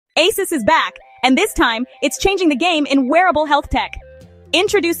ASUS is back, and this time, it's changing the game in wearable health tech.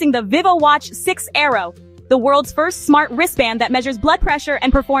 Introducing the VivoWatch 6 AERO, the world's first smart wristband that measures blood pressure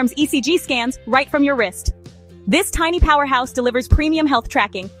and performs ECG scans right from your wrist. This tiny powerhouse delivers premium health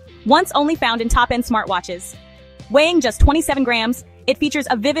tracking, once only found in top-end smartwatches. Weighing just 27 grams, it features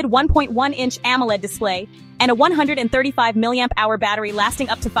a vivid 1.1-inch AMOLED display and a 135 mAh battery lasting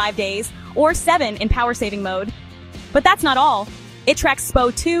up to 5 days, or 7 in power-saving mode. But that's not all. It tracks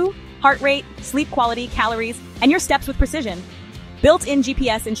SPO2, heart rate, sleep quality, calories, and your steps with precision. Built-in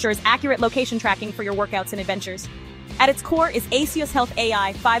GPS ensures accurate location tracking for your workouts and adventures. At its core is ASUS Health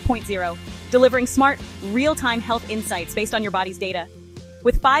AI 5.0, delivering smart, real-time health insights based on your body's data.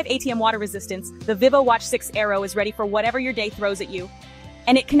 With 5 ATM water resistance, the VivoWatch 6 AERO is ready for whatever your day throws at you.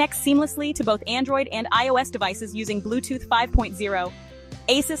 And it connects seamlessly to both Android and iOS devices using Bluetooth 5.0.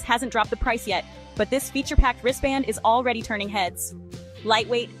 ASUS hasn't dropped the price yet, but this feature-packed wristband is already turning heads.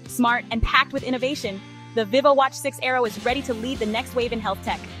 Lightweight, smart, and packed with innovation, the VivoWatch 6 AERO is ready to lead the next wave in health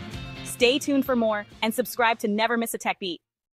tech. Stay tuned for more and subscribe to never miss a tech beat.